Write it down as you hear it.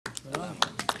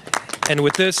And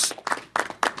with this,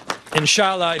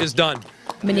 inshallah, it is done.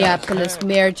 Minneapolis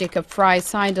Mayor Jacob Fry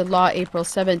signed a law April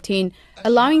 17,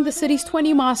 allowing the city's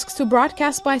 20 mosques to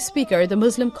broadcast by speaker the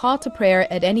Muslim call to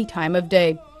prayer at any time of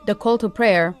day. The call to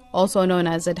prayer, also known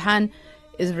as adhan,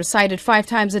 is recited 5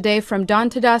 times a day from dawn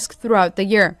to dusk throughout the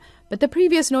year, but the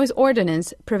previous noise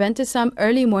ordinance prevented some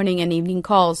early morning and evening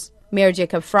calls. Mayor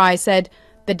Jacob Fry said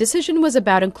the decision was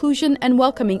about inclusion and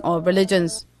welcoming all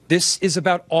religions. This is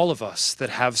about all of us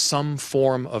that have some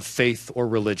form of faith or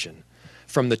religion,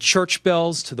 from the church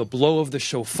bells to the blow of the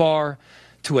shofar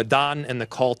to adhan and the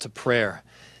call to prayer.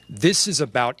 This is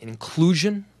about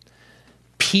inclusion,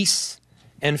 peace,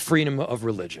 and freedom of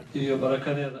religion.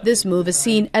 This move is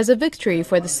seen as a victory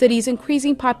for the city's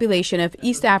increasing population of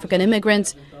East African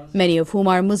immigrants, many of whom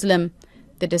are Muslim.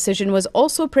 The decision was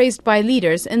also praised by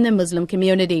leaders in the Muslim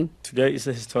community. Today is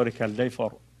a historical day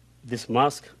for this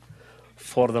mosque,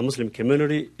 for the Muslim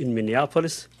community in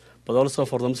Minneapolis, but also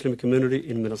for the Muslim community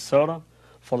in Minnesota,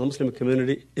 for the Muslim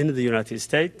community in the United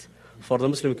States, for the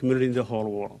Muslim community in the whole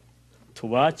world, to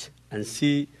watch and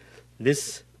see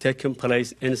this taking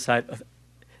place inside of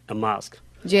a mosque.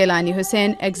 Jailani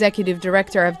Hussain, executive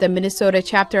director of the Minnesota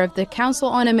chapter of the Council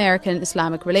on American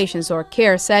Islamic Relations, or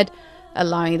CARE, said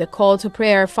allowing the call to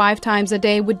prayer 5 times a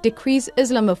day would decrease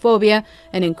Islamophobia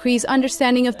and increase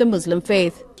understanding of the Muslim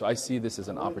faith. So I see this as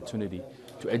an opportunity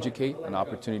to educate, an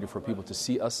opportunity for people to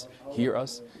see us, hear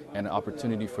us, and an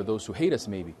opportunity for those who hate us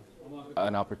maybe,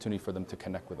 an opportunity for them to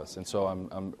connect with us. And so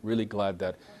I'm really glad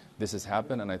that this has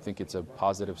happened, and I think it's a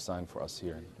positive sign for us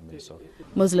here in Minnesota.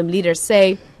 Muslim leaders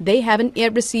say they haven't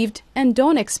yet received and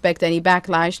don't expect any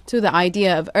backlash to the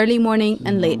idea of early morning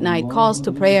and late night calls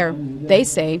to prayer. They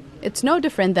say it's no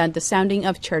different than the sounding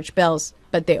of church bells,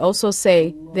 but they also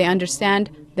say they understand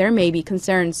there may be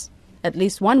concerns. At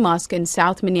least one mosque in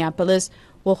South Minneapolis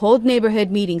will hold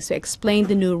neighborhood meetings to explain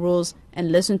the new rules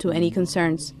and listen to any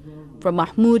concerns. From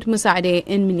Mohamud Mascadde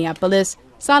in Minneapolis,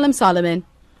 Salem Solomon,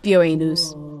 VOA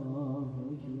News.